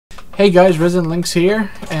Hey guys, Resident Lynx here,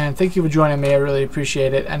 and thank you for joining me. I really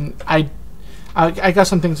appreciate it. And I got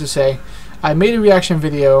some things to say. I made a reaction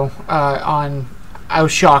video on. I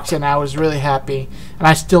was shocked and I was really happy, and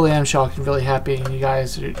I still am shocked and really happy. And you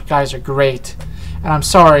guys are great. And I'm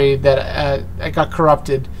sorry that I got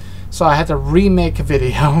corrupted, so I had to remake a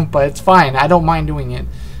video, but it's fine. I don't mind doing it.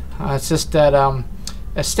 It's just that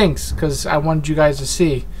it stinks because I wanted you guys to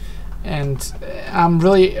see, and I'm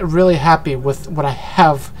really happy with what I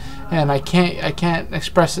have. And I can't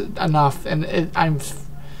express it enough. And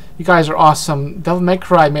you guys are awesome. Devil May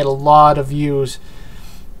Cry made a lot of views,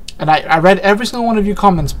 and I read every single one of your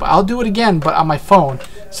comments. But I'll do it again, but on my phone,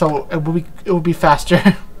 so it will be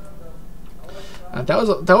faster.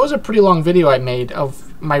 That was a pretty long video I made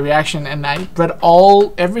of my reaction, and I read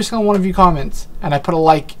every single one of your comments, and I put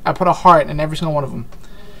a heart in every single one of them.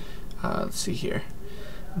 Let's see here.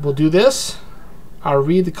 We'll do this. I'll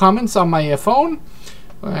read the comments on my phone.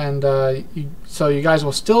 And so you guys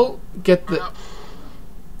will still get it.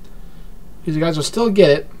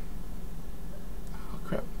 Oh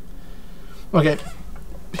crap. Okay,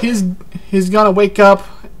 he's gonna wake up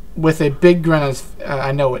with a big grin.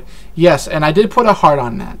 I know it. Yes, and I did put a heart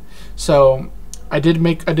on that. So I did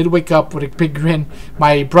wake up with a big grin.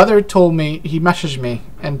 My brother told me, he messaged me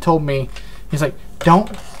and told me, he's like,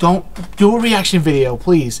 don't do a reaction video,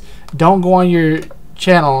 please. Don't go on your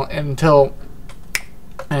channel until.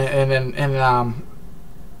 And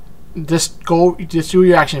just do a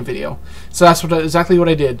reaction video. So that's exactly what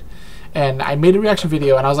I did, and I made a reaction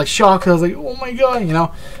video, and I was like shocked. I was like, oh my god, you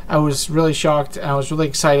know, I was really shocked, and I was really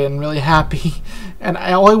excited and really happy, and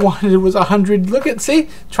all I wanted was 100. Look at, see,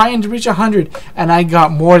 trying to reach 100, and I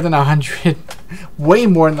got more than 100, way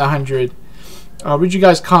more than 100. I'll read you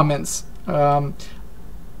guys' comments. Bro,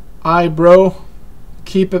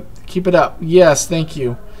 keep it up. Yes, thank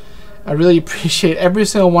you. I really appreciate every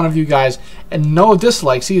single one of you guys, and no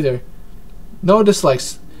dislikes either. No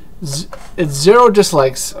dislikes. It's 0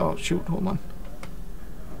 dislikes. Oh shoot, hold on.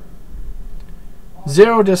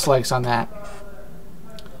 0 dislikes on that.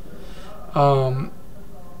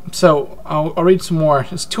 So I'll read some more.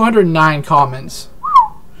 It's 209 comments.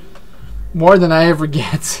 More than I ever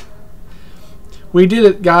get. We did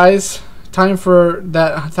it, guys. Time for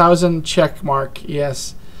that 1,000 check mark.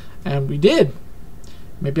 Yes, and we did.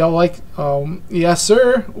 Maybe I'll like, yes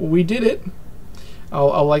sir, we did it.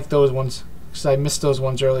 I'll like those ones, because I missed those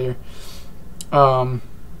ones earlier. I'll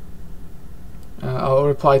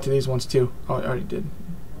reply to these ones too. Oh, I already did.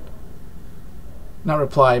 Not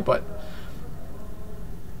reply, but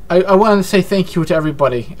I wanted to say thank you to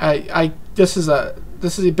everybody. This is a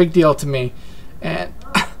big deal to me, and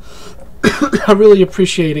I really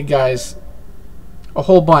appreciate it, guys. A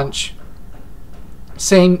whole bunch.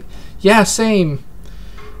 Saying, yeah, same.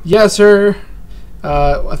 Yes, sir.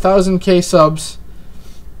 1,000K subs,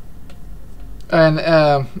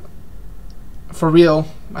 and for real,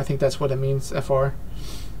 I think that's what it means. FR.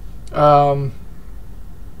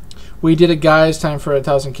 We did it, guys. Time for a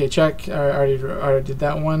 1,000K check. I already did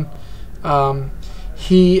that one.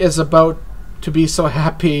 He is about to be so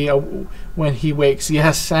happy when he wakes.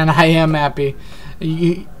 Yes, and I am happy.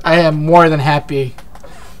 I am more than happy.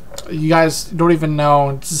 You guys don't even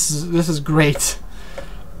know. This is great.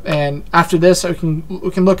 And after this, we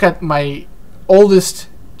can look at my oldest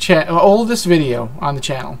video on the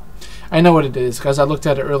channel. I know what it is because I looked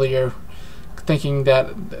at it earlier, thinking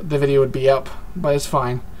that the video would be up, but it's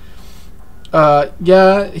fine.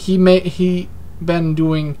 Yeah, he been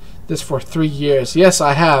doing this for 3 years. Yes,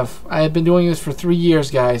 I have. I have been doing this for 3 years,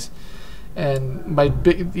 guys. And my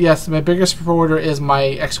biggest supporter is my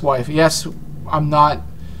ex-wife. Yes, I'm not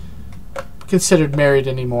considered married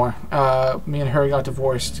anymore. Me and her got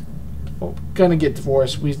divorced. Well, gonna get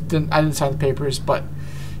divorced. I didn't sign the papers, but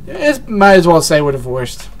might as well say we're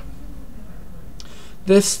divorced.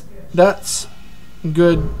 That's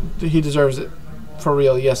good. He deserves it. For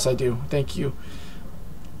real. Yes, I do. Thank you.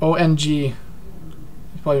 OMG. You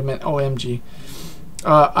probably meant OMG.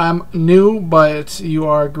 I'm new, but you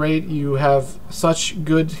are great. You have such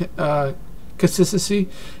good consistency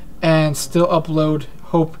and still upload.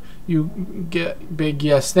 Hope you get big.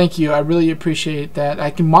 Yes, thank you. I really appreciate that.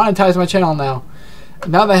 I can monetize my channel now.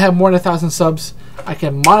 Now that I have more than 1,000 subs, I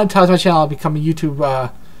can monetize my channel and become a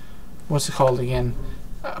YouTube what's it called again?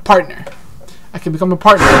 Partner. I can become a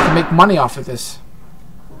partner. I can make money off of this.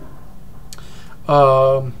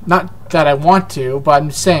 Not that I want to, but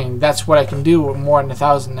I'm saying that's what I can do with more than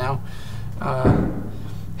 1,000 now.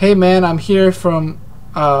 Hey man, I'm here from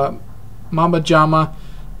Mama Jama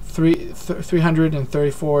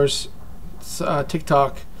 334's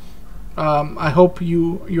TikTok. I hope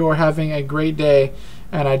you're having a great day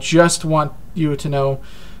and I just want you to know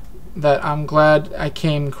that I'm glad I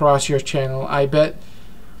came across your channel. I bet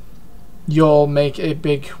you'll make it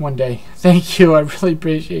big one day. Thank you. I really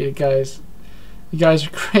appreciate it, guys. You guys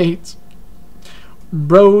are great.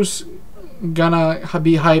 Bro's gonna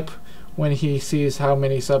be hype when he sees how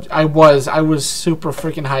many subs. I was super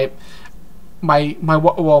freaking hype. My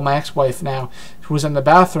ex-wife now, who was in the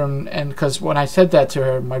bathroom, and because when I said that to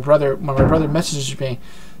her, when my brother messaged me,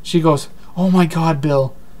 she goes, "Oh my God,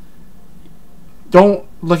 Bill, don't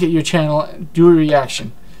look at your channel, do a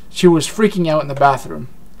reaction." She was freaking out in the bathroom.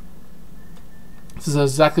 This is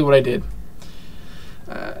exactly what I did.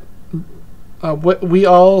 We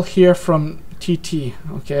all hear from TT.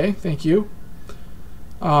 Okay, thank you.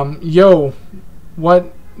 Yo,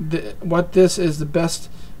 what this is the best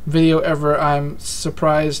video ever. I'm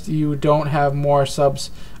surprised you don't have more subs.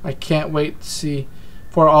 I can't wait to see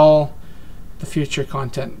for all the future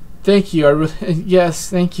content. Thank you. Yes,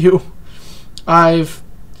 thank you. I've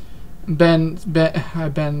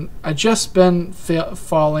just been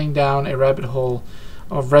falling down a rabbit hole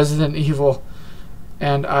of Resident Evil,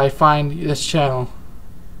 and I find this channel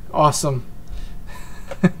awesome.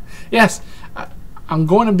 Yes, I'm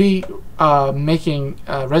going to be making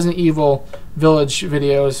Resident Evil Village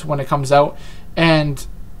videos when it comes out, and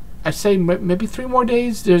I'd say maybe 3 more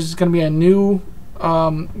days there's going to be a new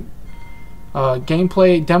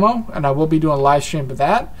gameplay demo, and I will be doing a live stream of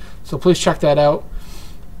that, so please check that out.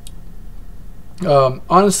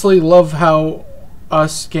 Honestly, love how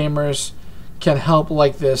us gamers can help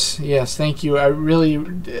like this. Yes, thank you. I really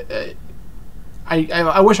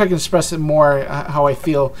I wish I could express it more how I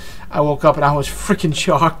feel. I woke up and I was freaking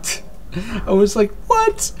shocked. I was like,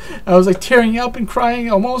 what? I was like tearing up and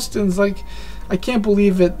crying almost, and it's like, I can't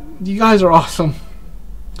believe it. You guys are awesome.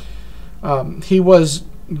 He was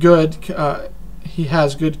good. He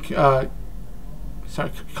has good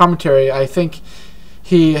commentary. I think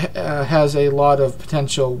he has a lot of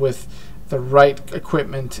potential with the right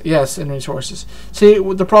equipment, yes, and resources. See,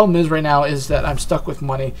 what the problem is right now is that I'm stuck with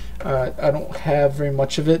money. I don't have very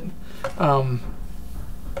much of it.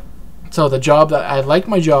 So the job that I like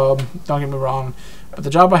my job, don't get me wrong, but the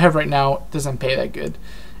job I have right now doesn't pay that good.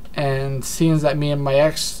 And seeing that me and my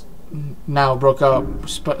ex now broke up,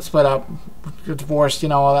 split up, divorced, you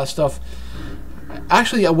know, all that stuff.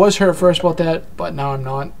 Actually, I was hurt first about that, but now I'm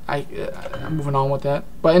not. I'm moving on with that.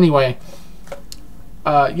 But anyway.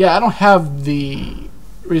 Yeah, I don't have the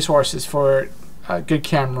resources for a good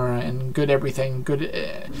camera and good everything. Good,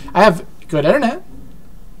 I have good internet,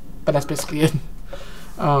 but that's basically it.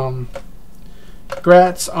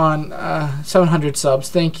 Congrats on 700 subs.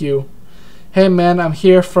 Thank you. Hey man, I'm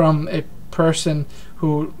here from a person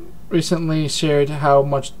who recently shared how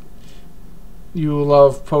much you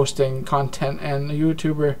love posting content, and a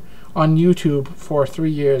YouTuber on YouTube for 3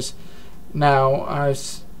 years now.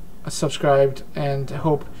 I've subscribed and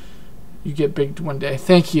hope you get big one day.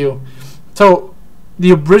 Thank you. So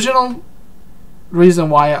the original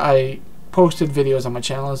reason why I posted videos on my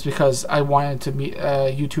channel is because I wanted to meet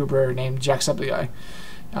a YouTuber named Jacksepticeye.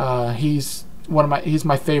 He's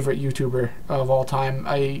my favorite YouTuber of all time.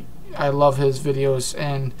 I love his videos,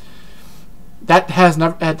 and that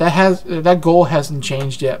goal hasn't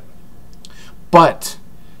changed yet. But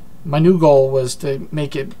my new goal was to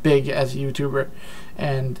make it big as a YouTuber,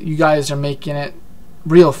 and you guys are making it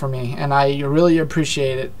real for me, and I really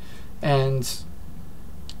appreciate it, and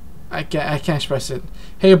I can't express it.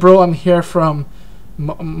 Hey bro, I'm here from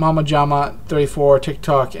Mama Jama 34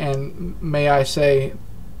 TikTok, and may I say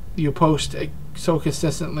you post so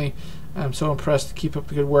consistently. I'm so impressed. Keep up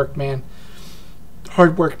the good work, man.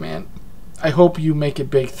 Hard work, man. I hope you make it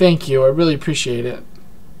big. Thank you. I really appreciate it.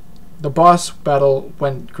 The boss battle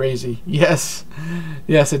went crazy. Yes.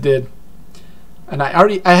 Yes, it did. And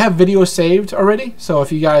I have videos saved already, so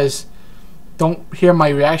if you guys don't hear my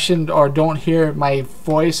reaction or don't hear my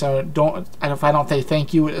voice or if I don't say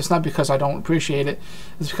thank you, it's not because I don't appreciate it.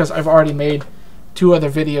 It's because I've already made 2 other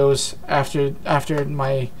videos after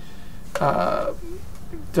my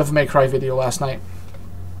Devil May Cry video last night.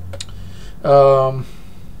 I'm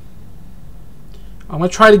gonna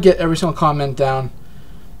try to get every single comment down.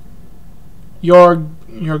 You're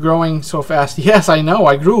growing so fast. Yes, I know.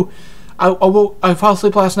 I grew. I fell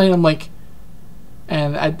asleep last night. I'm like,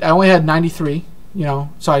 and I only had 93. You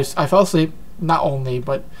know, so I fell asleep. Not only,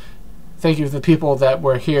 but thank you to the people that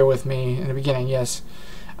were here with me in the beginning. Yes.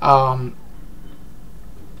 So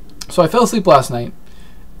I fell asleep last night,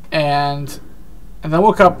 and then I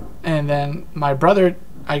woke up, and then my brother.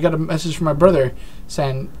 I got a message from my brother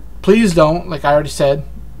saying, "Please don't." Like I already said,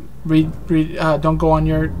 don't go on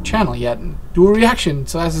your channel yet. Do a reaction.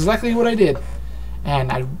 So that's exactly what I did.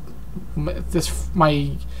 and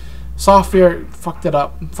my software fucked it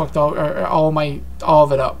up, fucked all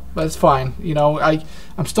of it up. But it's fine. You know,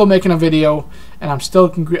 I'm still making a video, and I'm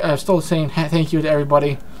still saying thank you to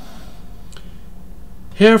everybody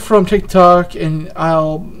here from TikTok, and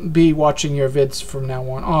I'll be watching your vids from now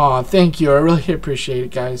on. Aw, thank you. I really appreciate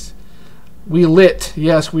it, guys. We lit.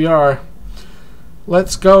 Yes, we are.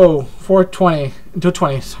 Let's go. 420.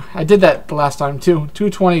 220. I did that the last time too.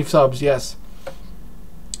 220 subs. Yes.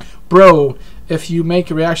 Bro, if you make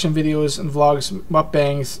reaction videos and vlogs,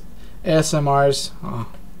 mukbangs, ASMRs,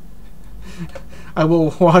 I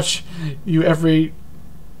will watch you every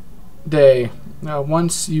day.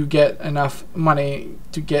 Once you get enough money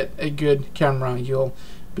to get a good camera, you'll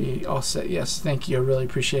be all set. Yes, thank you. I really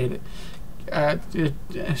appreciate it.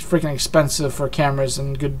 It's freaking expensive for cameras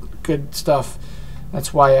and good stuff.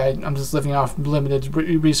 That's why I'm just living off limited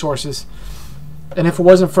resources. And if it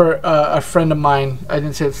wasn't for a friend of mine, I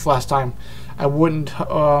didn't say this last time, I wouldn't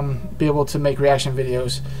be able to make reaction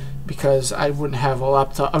videos because I wouldn't have a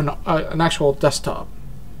laptop, an actual desktop.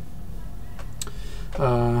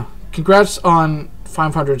 Congrats on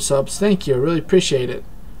 500 subs. Thank you. I really appreciate it.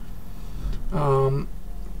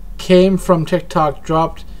 Came from TikTok,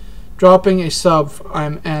 dropping a sub.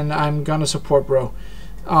 I'm gonna support, bro.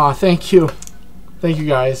 Thank you. Thank you,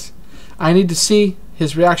 guys. I need to see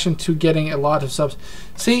his reaction to getting a lot of subs.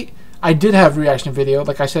 See, I did have a reaction video,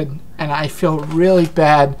 like I said, and I feel really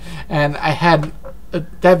bad. And I had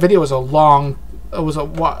that video was a long, it was a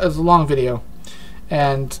long video,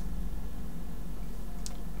 and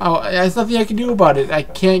there's nothing I can do about it. I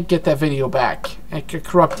can't get that video back. It got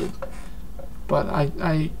corrupted. But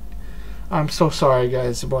I'm so sorry,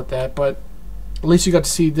 guys, about that. But at least you got to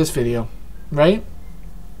see this video, right?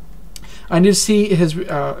 I need to see his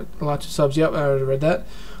lots of subs. Yep, I already read that.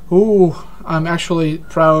 Ooh, I'm actually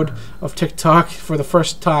proud of TikTok for the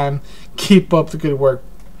first time. Keep up the good work,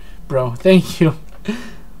 bro. Thank you.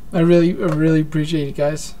 I really appreciate it,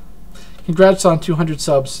 guys. Congrats on 200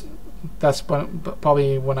 subs. That's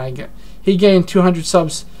probably when I get. He gained 200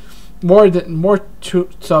 subs, more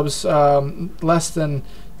subs, less than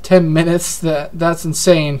 10 minutes. That's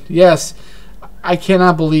insane. Yes, I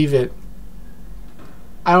cannot believe it.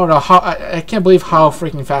 I don't know how. I can't believe how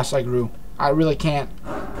freaking fast I grew. I really can't.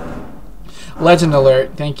 Legend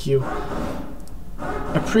alert. Thank you.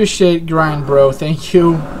 Appreciate grind, bro. Thank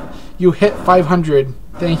you. You hit 500.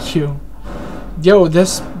 Thank you. Yo,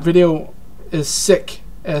 this video is sick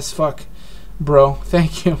as fuck, bro.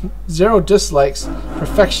 Thank you. 0 dislikes.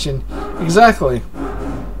 Perfection. Exactly.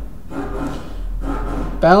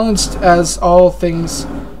 Balanced as all things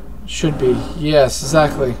should be. Yes,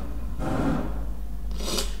 exactly.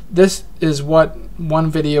 This is what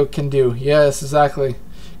one video can do. Yes, exactly.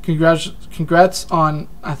 Congrats on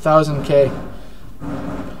 1,000K.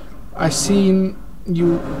 I seen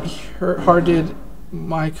you hearted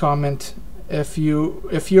my comment. If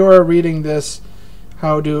you are reading this,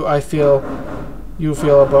 how do I feel? You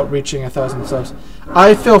feel about reaching 1,000 subs?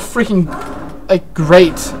 I feel freaking like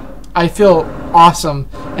great. I feel awesome,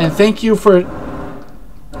 and thank you for.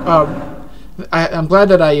 I'm glad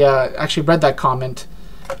that I actually read that comment,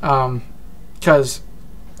 because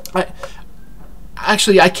I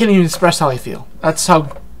can't even express how I feel. That's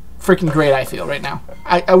how freaking great I feel right now.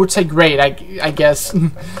 I would say great. I guess.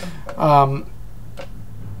 I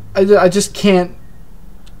just can't.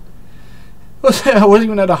 I wasn't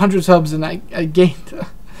even at 100 subs, and I gained.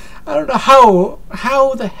 I don't know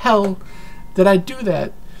how the hell did I do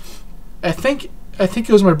that? I think it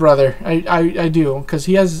was my brother. I do, because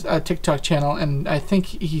he has a TikTok channel, and I think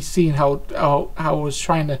he's seen how I was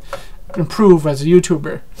trying to improve as a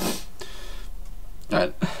YouTuber.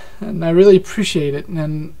 And I really appreciate it.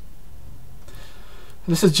 And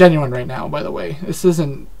this is genuine right now, by the way. This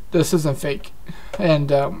isn't fake.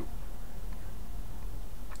 And I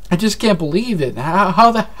just can't believe it.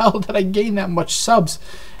 How the hell did I gain that much subs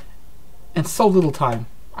in so little time?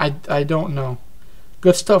 I don't know.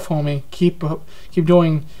 Good stuff, homie. Keep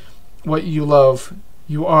doing what you love.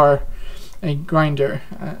 You are a grinder.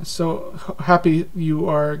 So happy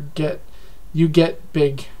you get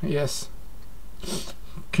big. Yes.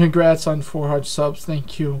 Congrats on 400 subs.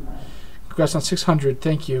 Thank you. Congrats on 600.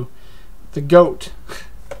 Thank you. The GOAT.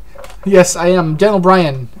 Yes, I am. Dan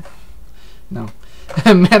O'Brien. No.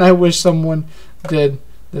 Man, I wish someone did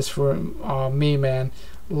this for me, man.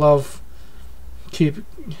 Love. Keep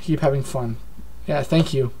having fun. Yeah,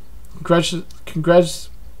 thank you. Congrats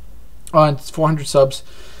on 400 subs.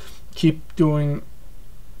 Keep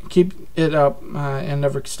it up and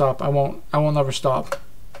never stop. I won't never stop.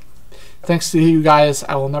 Thanks to you guys,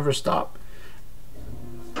 I will never stop.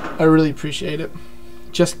 I really appreciate it.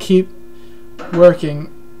 Just keep working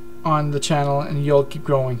on the channel and you'll keep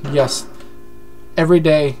growing. Yes, every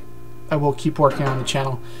day I will keep working on the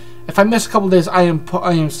channel. If I miss a couple days, I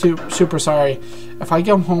am super sorry. If I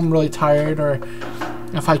get home really tired, or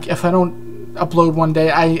if I don't upload one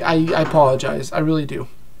day, I apologize. I really do.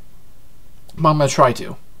 But I'm gonna try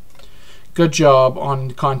to. Good job on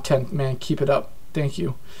the content, man. Keep it up. Thank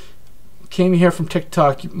you. Came here from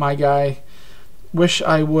TikTok, my guy. Wish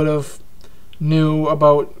I would have knew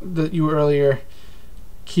about you earlier.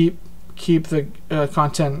 Keep the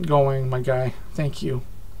content going, my guy. Thank you.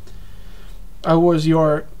 I was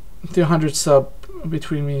your 300 sub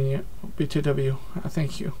between me and you, B2W.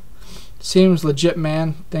 Thank you. Seems legit,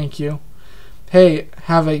 man. Thank you. Hey,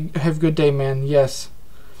 have a good day, man. Yes.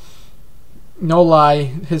 No lie,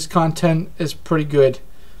 his content is pretty good.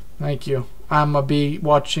 Thank you. I'm gonna be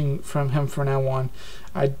watching from him from now on.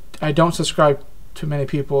 I don't subscribe to many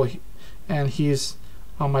people, and he's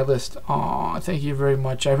on my list. Aw, thank you very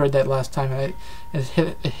much. I heard that last time, and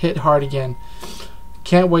it hit hard again.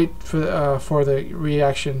 Can't wait for the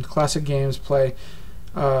reaction. Classic games play.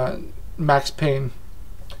 Max Payne.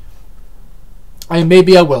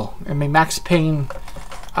 Maybe I will. I mean, Max Payne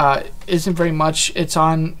isn't very much. It's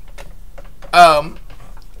on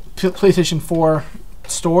PlayStation 4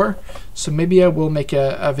 store, so maybe I will make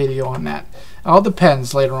a video on that. It all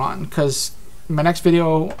depends later on, because my next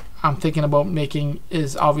video I'm thinking about making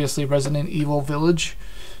is obviously Resident Evil Village.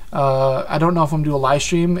 I don't know if I'm gonna do a live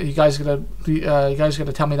stream. You guys gotta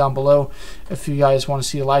tell me down below if you guys want to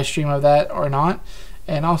see a live stream of that or not,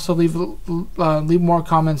 and also leave more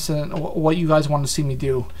comments on what you guys want to see me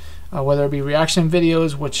do, whether it be reaction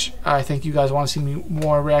videos, which I think you guys want to see me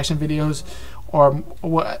more reaction videos, or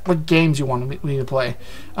what games you want me to play.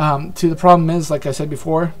 The problem is, like I said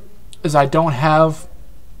before, is I don't have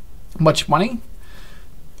much money,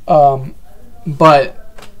 but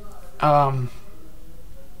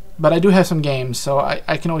I do have some games, so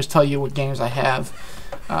I can always tell you what games I have,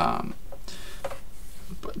 and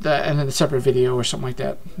in a separate video or something like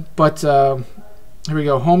that. But here we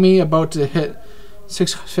go. Homie about to hit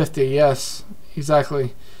 650. Yes,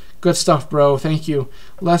 exactly. Good stuff, bro. Thank you.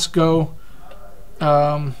 Let's go.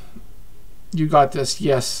 You got this.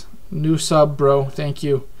 Yes. New sub, bro. Thank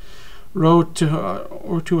you. Road to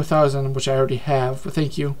 1,000, which I already have, but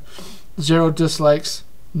thank you. 0 dislikes.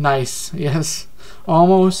 Nice. Yes.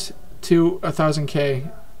 Almost to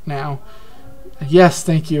 1,000K now. Yes,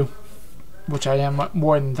 thank you. Which I am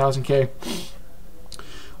more than 1,000K.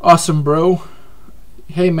 Awesome, bro.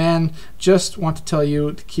 Hey, man. Just want to tell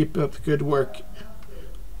you to keep up the good work.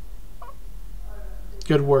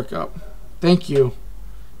 Good work up. Thank you.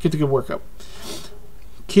 Get the good work up.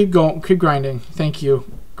 Keep going. Keep grinding. Thank you.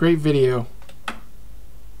 Great video.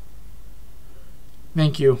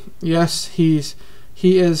 Thank you. Yes, he is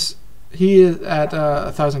at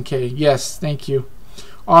 1,000K. Yes, thank you.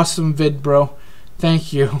 Awesome vid, bro.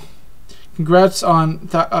 Thank you. Congrats on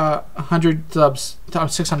 100 subs.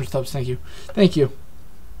 600 subs. Thank you. Thank you.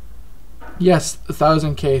 Yes,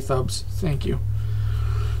 1,000K subs. Thank you.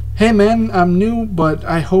 Hey, man, I'm new, but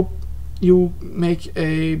I hope you make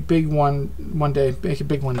a big one day. Make a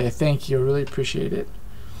big one day. Thank you. I really appreciate it.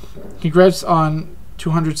 Congrats on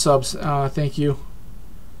 200 subs. Thank you.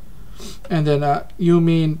 And then you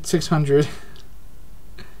mean 600.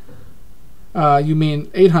 You mean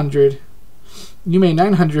 800. You mean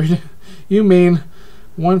 900. You mean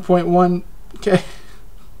 1.1K.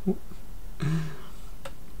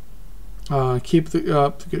 Keep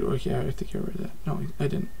the good work. Yeah, I think I read that. No, I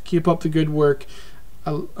didn't. Keep up the good work.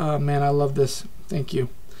 Man, I love this. Thank you.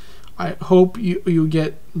 I hope you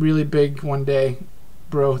get really big one day,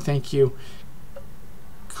 bro. Thank you.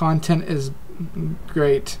 Content is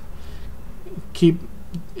great. Keep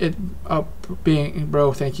it up being,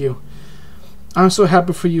 bro. Thank you. I'm so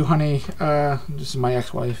happy for you, honey. This is my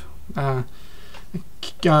ex-wife.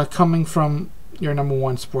 Coming from your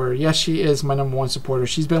 #1 supporter. Yes, she is my #1 supporter.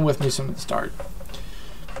 She's been with me since the start,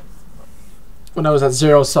 when I was at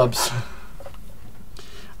 0 subs.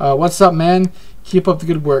 What's up, man? Keep up the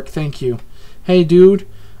good work. Thank you. Hey, dude.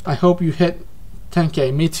 I hope you hit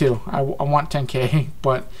 10K. Me too. I want 10K,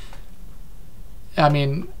 but I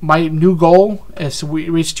mean, my new goal is to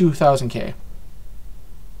reach 2,000K.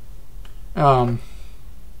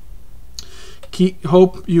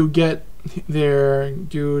 Hope you get there,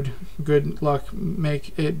 dude. Good luck.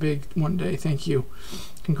 Make it big one day. Thank you.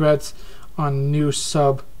 Congrats on new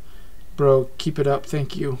sub, bro. Keep it up.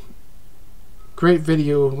 Thank you. Great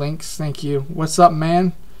video, Lynx. Thank you. What's up,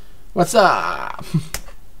 man? What's up?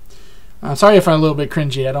 I'm sorry if I'm a little bit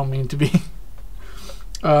cringy. I don't mean to be.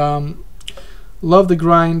 Love the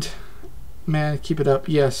grind. man. Keep it up.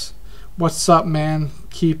 Yes. What's up, man?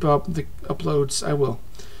 Keep up the uploads. I will.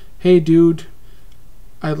 Hey, dude.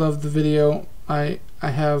 I love the video. I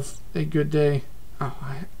have a good day.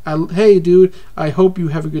 Oh, hey, dude. I hope you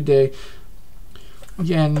have a good day.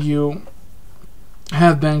 And you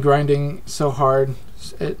have been grinding so hard.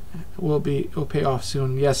 It will pay off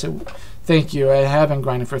soon. Yes. Thank you. I have been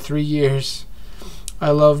grinding for 3 years.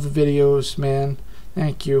 I love the videos, man.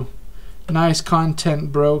 Thank you. Nice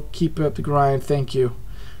content, bro. Keep up the grind. Thank you.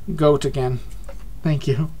 Goat again. Thank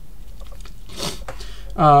you.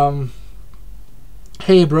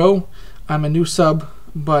 Hey, bro. I'm a new sub,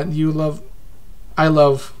 but I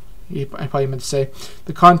love, I probably meant to say,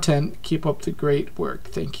 the content. Keep up the great work.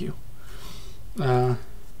 Thank you. They're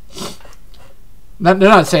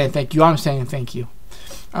not saying thank you. I'm saying thank you.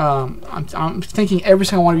 I'm thanking every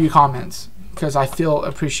single one of your comments because I feel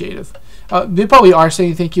appreciative. They probably are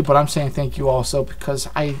saying thank you, but I'm saying thank you also because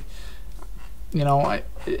it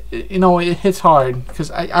hits hard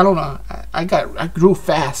because I don't know. I grew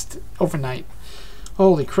fast overnight.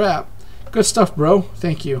 Holy crap! Good stuff, bro.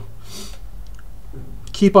 Thank you.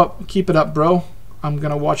 Keep it up, bro. I'm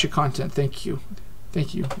gonna watch your content. Thank you. I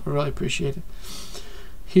really appreciate it.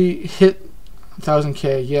 He hit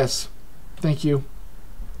 1,000K. Yes. Thank you.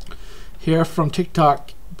 Here from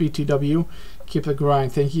TikTok, BTW. Keep the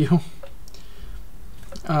grind. Thank you.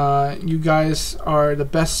 You guys are the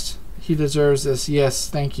best. He deserves this. Yes.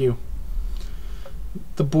 Thank you.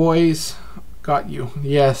 The boys got you.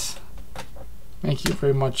 Yes. Thank you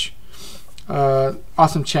very much.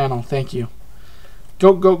 Awesome channel. Thank you.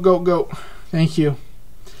 Go. Thank you.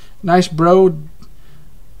 Nice, bro.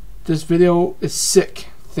 This video is sick.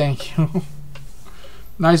 Thank you.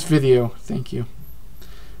 Nice video. Thank you.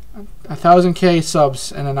 1,000K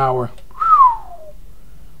subs in an hour.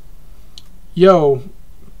 Yo,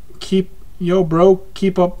 bro,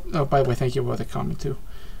 keep up. Oh, by the way, thank you for the comment too.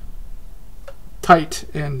 Tight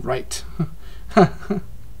and right.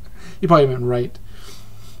 You probably meant right.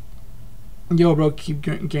 Yo, bro, keep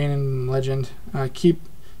gaining legend. Thank you.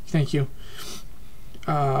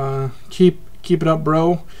 Keep it up,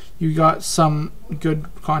 bro. You got some good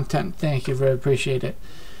content. Thank you, very appreciate it.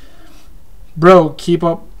 Bro, keep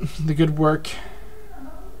up the good work.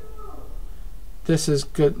 This is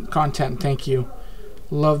good content. Thank you.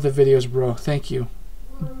 Love the videos, bro. Thank you.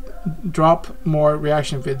 Drop more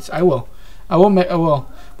reaction vids. I will.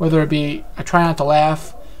 Whether it be I try not to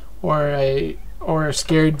laugh, or a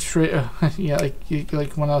scared, yeah,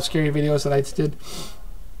 like one of those scary videos that I just did.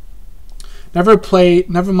 Never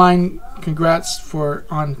mind. Congrats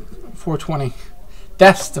on 420.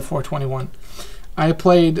 That's the 421. I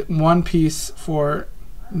played One Piece for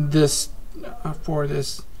this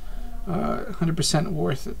 100%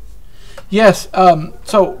 worth it. Yes.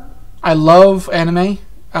 So I love anime.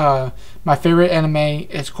 My favorite anime,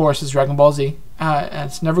 of course, is Dragon Ball Z. And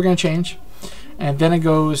it's never gonna change. And then it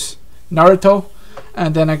goes Naruto,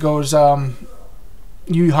 and then it goes Yu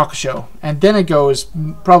Yu Hakusho, and then it goes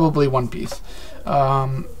probably One Piece.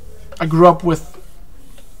 I grew up with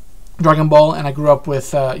Dragon Ball, and I grew up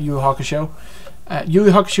with Yu Yu Hakusho. Yu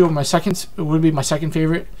Yu Hakusho would be my second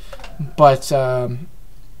favorite, but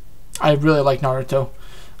I really like Naruto.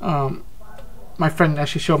 My friend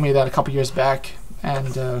actually showed me that a couple years back,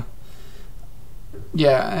 and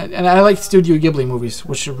yeah, and I like Studio Ghibli movies,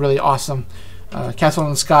 which are really awesome. Castle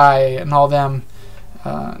in the Sky and all them.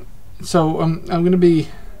 So I'm gonna be.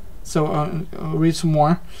 So I'll read some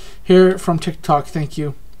more here from TikTok. Thank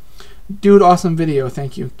you, dude. Awesome video.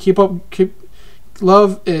 Thank you. Keep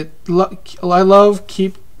love it. I love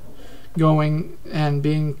keep going and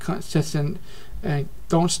being consistent, and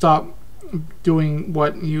don't stop doing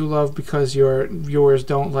what you love because your viewers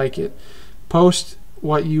don't like it. Post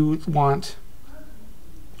what you want.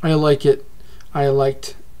 I like it. I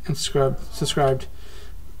liked and subscribed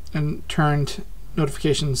and turned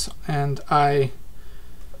notifications, and I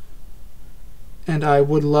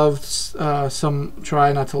would love some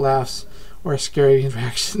try not to laughs or scary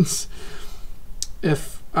reactions.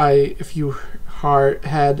 If you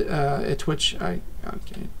had a Twitch, I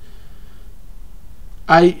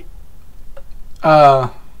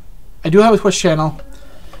do have a Twitch channel,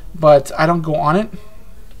 but I don't go on it.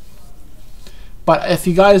 But if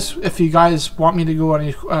you guys want me to go on,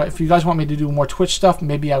 if you guys want me to do more Twitch stuff,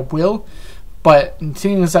 maybe I will. But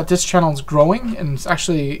seeing as that this channel is growing and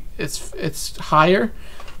it's higher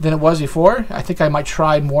than it was before, I think I might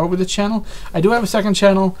try more with the channel. I do have a second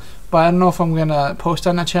channel, but I don't know if I'm gonna post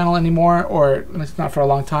on that channel anymore, or it's not for a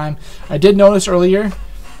long time. I did notice earlier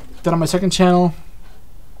that on my second channel,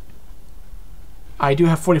 I do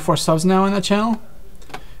have 44 subs now on that channel.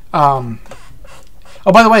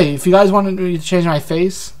 Oh, by the way, if you guys wanted me to change my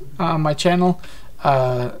face on my channel,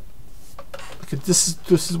 this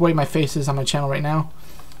is the way my face is on my channel right now.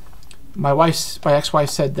 My ex-wife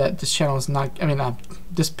said that this channel is not. I mean,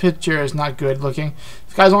 this picture is not good looking.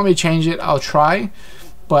 If you guys want me to change it, I'll try.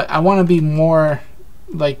 But I want to be more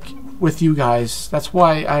like with you guys. That's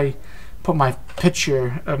why I put my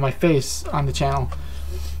picture of my face on the channel.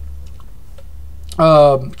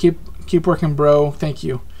 Keep working, bro. Thank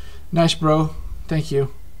you. Nice, bro. Thank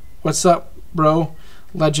you. What's up, bro?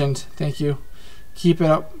 Legend. Thank you. Keep it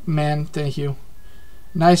up, man. Thank you.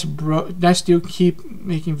 Nice, bro. Nice, dude. Keep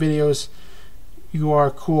making videos. You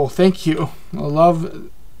are cool. Thank you. Love.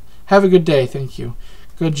 Have a good day. Thank you.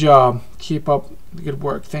 Good job. Keep up the good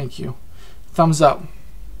work. Thank you. Thumbs up.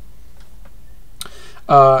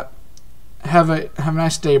 Have a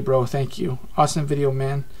nice day, bro. Thank you. Awesome video,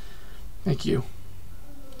 man. Thank you.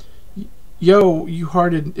 Yo, you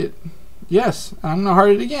hearted it. Yes, I'm gonna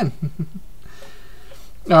heart it again.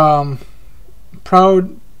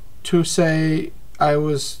 Proud to say I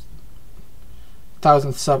was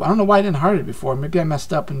 1,000th sub. I don't know why I didn't heart it before. Maybe I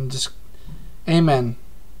messed up and just. Amen.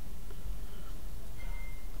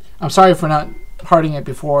 I'm sorry for not hearting it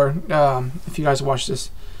before. If you guys watch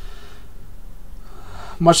this,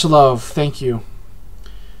 much love. Thank you.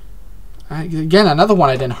 Again, another one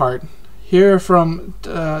I didn't heart. Here from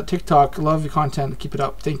TikTok. Love your content. Keep it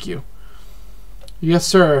up. Thank you. Yes,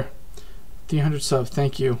 sir. 300 subs.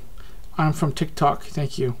 Thank you. I'm from TikTok.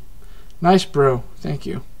 Thank you. Nice, bro. Thank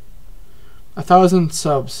you. 1,000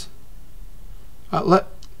 subs.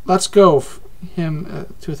 Let's go him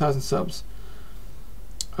to 1,000 subs.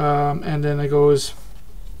 And then it goes.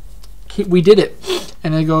 We did it.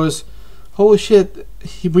 And it goes. Holy shit!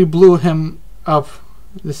 We blew him up.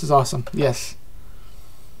 This is awesome. Yes.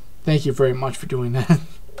 Thank you very much for doing that.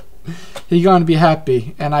 You're going to be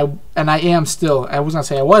happy, and I am still. I was gonna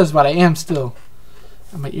say I was, but I am still.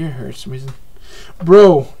 And my ear hurts for some reason.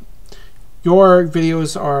 Bro, your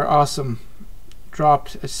videos are awesome.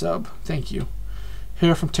 Dropped a sub. Thank you.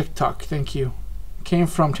 Here from TikTok. Thank you. Came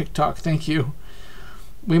from TikTok. Thank you.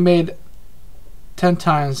 We made 10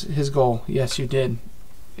 times his goal. Yes, you did.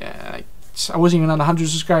 Yeah, I wasn't even on 100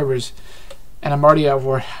 subscribers, and I'm already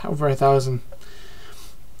over 1,000.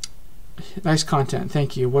 Nice content.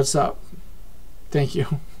 Thank you. What's up? Thank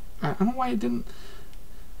you. I don't know why I didn't.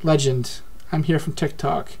 Legend. I'm here from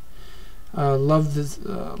TikTok. Love this.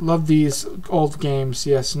 Love these old games.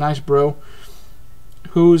 Yes. Nice, bro.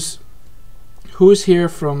 Who's here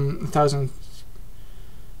from 1,000?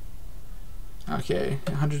 Okay,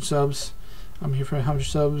 100 subs. I'm here for 100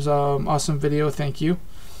 subs. Awesome video. Thank you.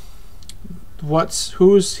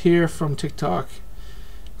 Who's here from TikTok?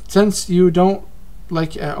 Since you don't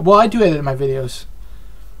like, well, I do edit my videos.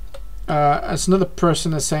 As another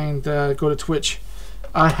person is saying to go to Twitch.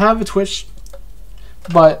 I have a Twitch,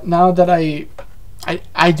 but now that I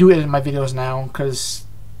do edit my videos now, because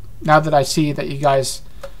now that I see that you guys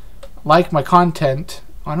like my content,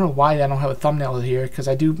 I don't know why I don't have a thumbnail here, because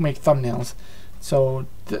I do make thumbnails. So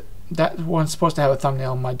that one's supposed to have a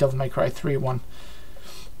thumbnail, my Devil May Cry 3 one.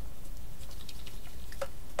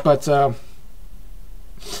 But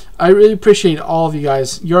I really appreciate all of you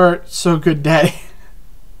guys. You're so good, Daddy.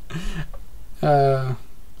 And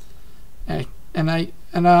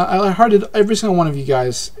I hearted every single one of you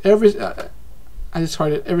guys. I just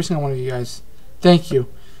hearted every single one of you guys. Thank you.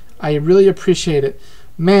 I really appreciate it,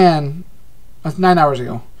 man. 9 hours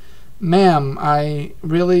ago, ma'am. I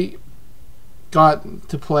really got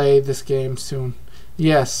to play this game soon.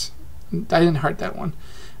 Yes, I didn't heart that one.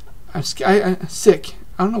 I'm sick.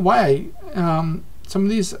 I don't know why some of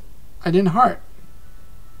these I didn't heart.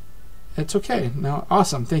 It's okay. No,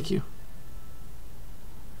 awesome. Thank you.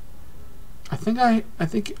 I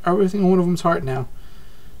think every single one of them's heart now.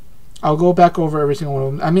 I'll go back over every single one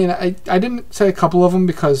of them. I mean, I didn't say a couple of them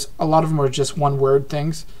because a lot of them are just one word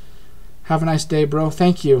things. Have a nice day, bro.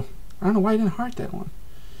 Thank you. I don't know why I didn't heart that one.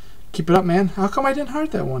 Keep it up, man. How come I didn't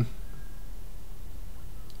heart that one?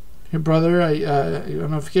 Hey, brother, your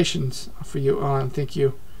notifications for you on. Thank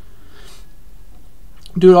you.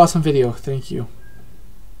 Do an awesome video. Thank you.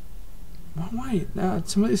 Why?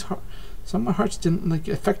 Some of my hearts didn't like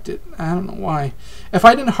affect it. I don't know why. If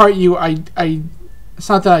I didn't heart you, it's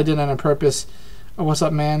not that I did it on purpose. Oh, what's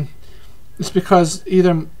up, man? It's because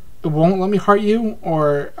either it won't let me heart you,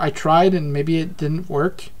 or I tried and maybe it didn't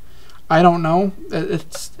work. I don't know.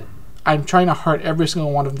 I'm trying to heart every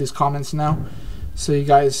single one of these comments now, so you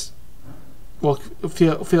guys will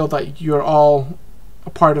feel that you're all a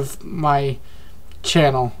part of my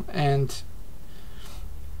channel, and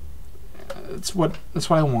that's what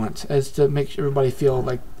I want, is to make everybody feel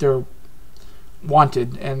like they're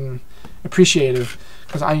wanted and appreciative,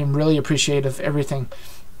 because I am really appreciative of everything.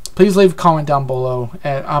 Please leave a comment down below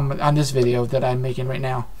on this video that I'm making right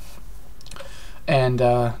now, and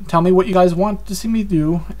tell me what you guys want to see me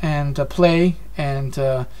do and play, and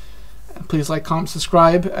please like, comment,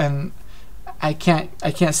 subscribe. And I can't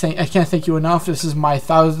thank you enough. This is my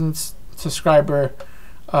 1000th subscriber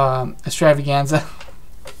extravaganza.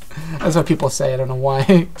 That's what people say. I don't know why.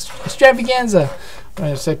 Extravaganza.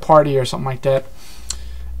 When I say party or something like that.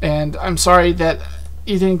 And I'm sorry that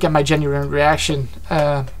you didn't get my genuine reaction.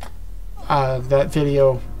 That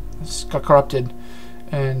video got corrupted,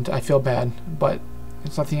 and I feel bad, but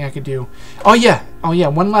it's nothing I could do. Oh yeah.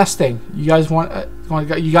 One last thing. You guys want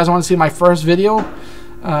to see my first video?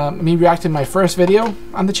 Me reacting to my first video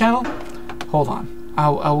on the channel? Hold on.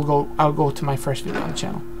 I'll go to my first video on the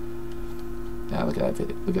channel. Yeah, look at that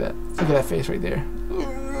video. Look at that face right there.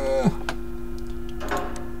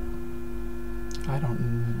 I don't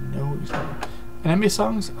know. Enemy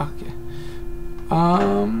songs? Okay.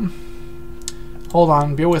 Hold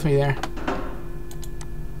on. Bear with me there.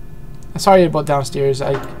 Sorry about downstairs.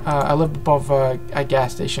 I live above a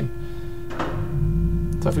gas station.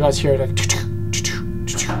 So if you guys hear it, like,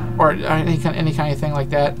 or any kind of thing like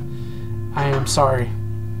that, I am sorry.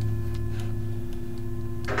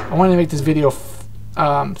 I wanted to make this video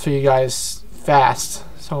for you guys fast,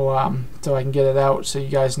 so so I can get it out so you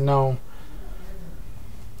guys know.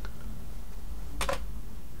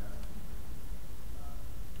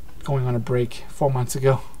 Going on a break 4 months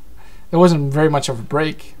ago. There wasn't very much of a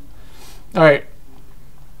break. All right.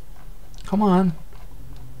 Come on.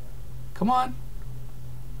 Come on.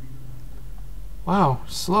 Wow,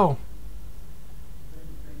 slow.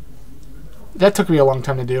 That took me a long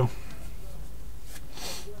time to do.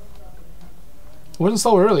 It wasn't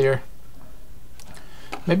slow earlier.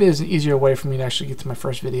 Maybe there's an easier way for me to actually get to my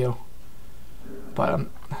first video. But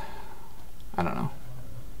I don't know.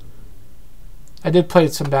 I did play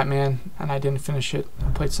some Batman, and I didn't finish it. I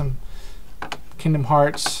played some Kingdom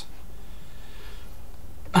Hearts.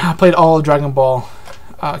 I played all of Dragon Ball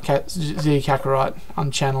Z Kakarot on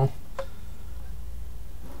the channel.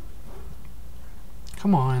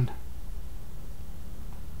 Come on.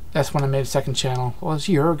 That's when I made a second channel. Well, it's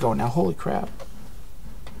a year ago now. Holy crap.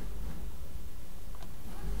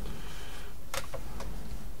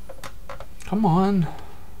 Come on.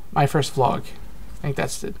 My first vlog. I think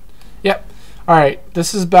that's it. Yep. Alright.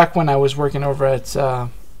 This is back when I was working over at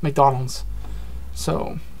McDonald's.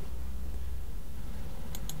 So,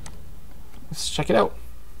 let's check it out.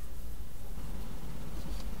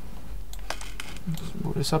 Let's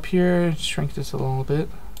move this up here. Shrink this a little bit.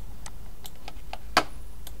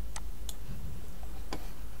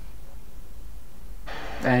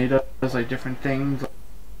 And he does like different things,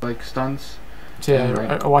 like stunts. So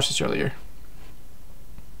yeah, I watched this earlier.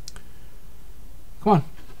 Come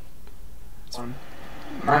on.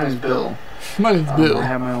 My name is Bill. My name's Bill. I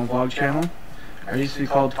have my own vlog channel. I used to be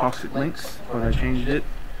called Toxic Lynx, but I changed it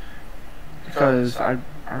because I'd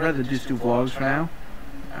rather just do vlogs for now.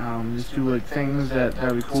 Just do like things that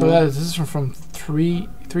would be cool. So this is from three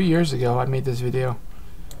years ago. I made this video.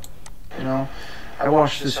 You know, I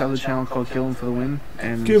watched this other channel called Killing for the Win,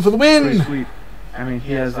 and Kill for the win! Pretty sweet. I mean,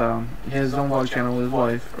 he has his own vlog channel with his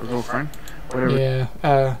wife or girlfriend, whatever.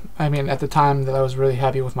 Yeah. I mean, at the time that I was really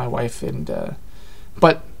happy with my wife, and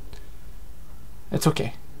but it's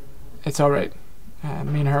okay. It's all right.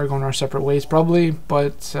 Me and her are going our separate ways probably,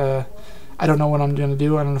 but I don't know what I'm gonna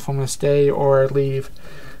do. I don't know if I'm gonna stay or leave.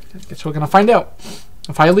 I guess we're gonna find out.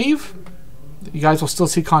 If I leave, you guys will still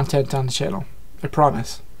see content on the channel. I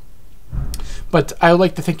promise. But I would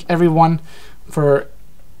like to thank everyone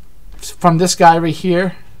from this guy right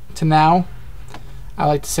here to now. I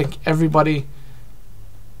like to thank everybody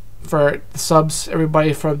for the subs,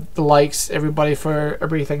 everybody for the likes, everybody for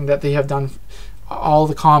everything that they have done, all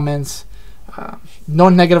the comments, no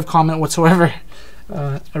negative comment whatsoever.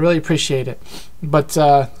 I really appreciate it. But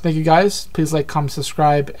thank you guys. Please like, comment,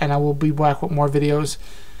 subscribe, and I will be back with more videos.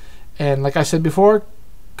 And like I said before,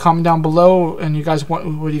 comment down below and what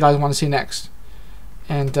you guys want to see next,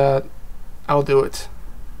 and I'll do it.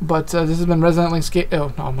 But this has been Resident Lynx.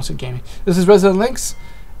 Oh no, I almost said gaming. This is Resident Lynx,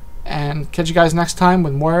 and catch you guys next time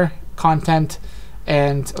with more content.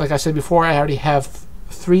 And like I said before, I already have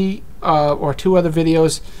 3 or 2 other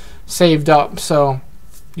videos saved up, so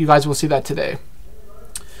you guys will see that today.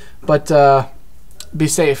 But be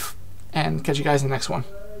safe, and catch you guys in the next one.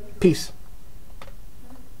 Peace.